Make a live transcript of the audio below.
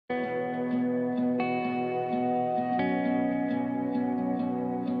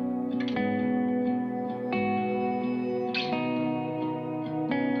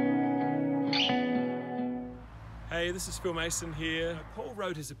this is Phil Mason here. Paul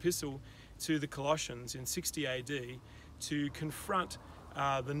wrote his epistle to the Colossians in 60 AD to confront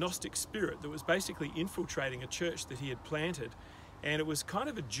the Gnostic spirit that was basically infiltrating a church that he had planted. And it was kind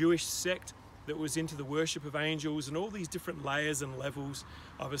of a Jewish sect that was into the worship of angels and all these different layers and levels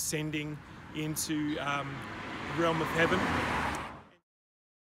of ascending into the realm of heaven.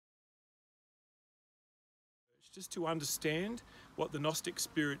 Just to understand what the Gnostic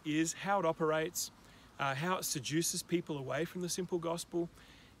spirit is, how it operates, how it seduces people away from the simple gospel,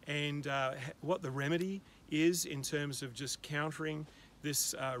 and what the remedy is in terms of just countering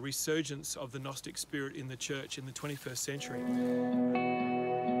this resurgence of the Gnostic spirit in the church in the 21st century.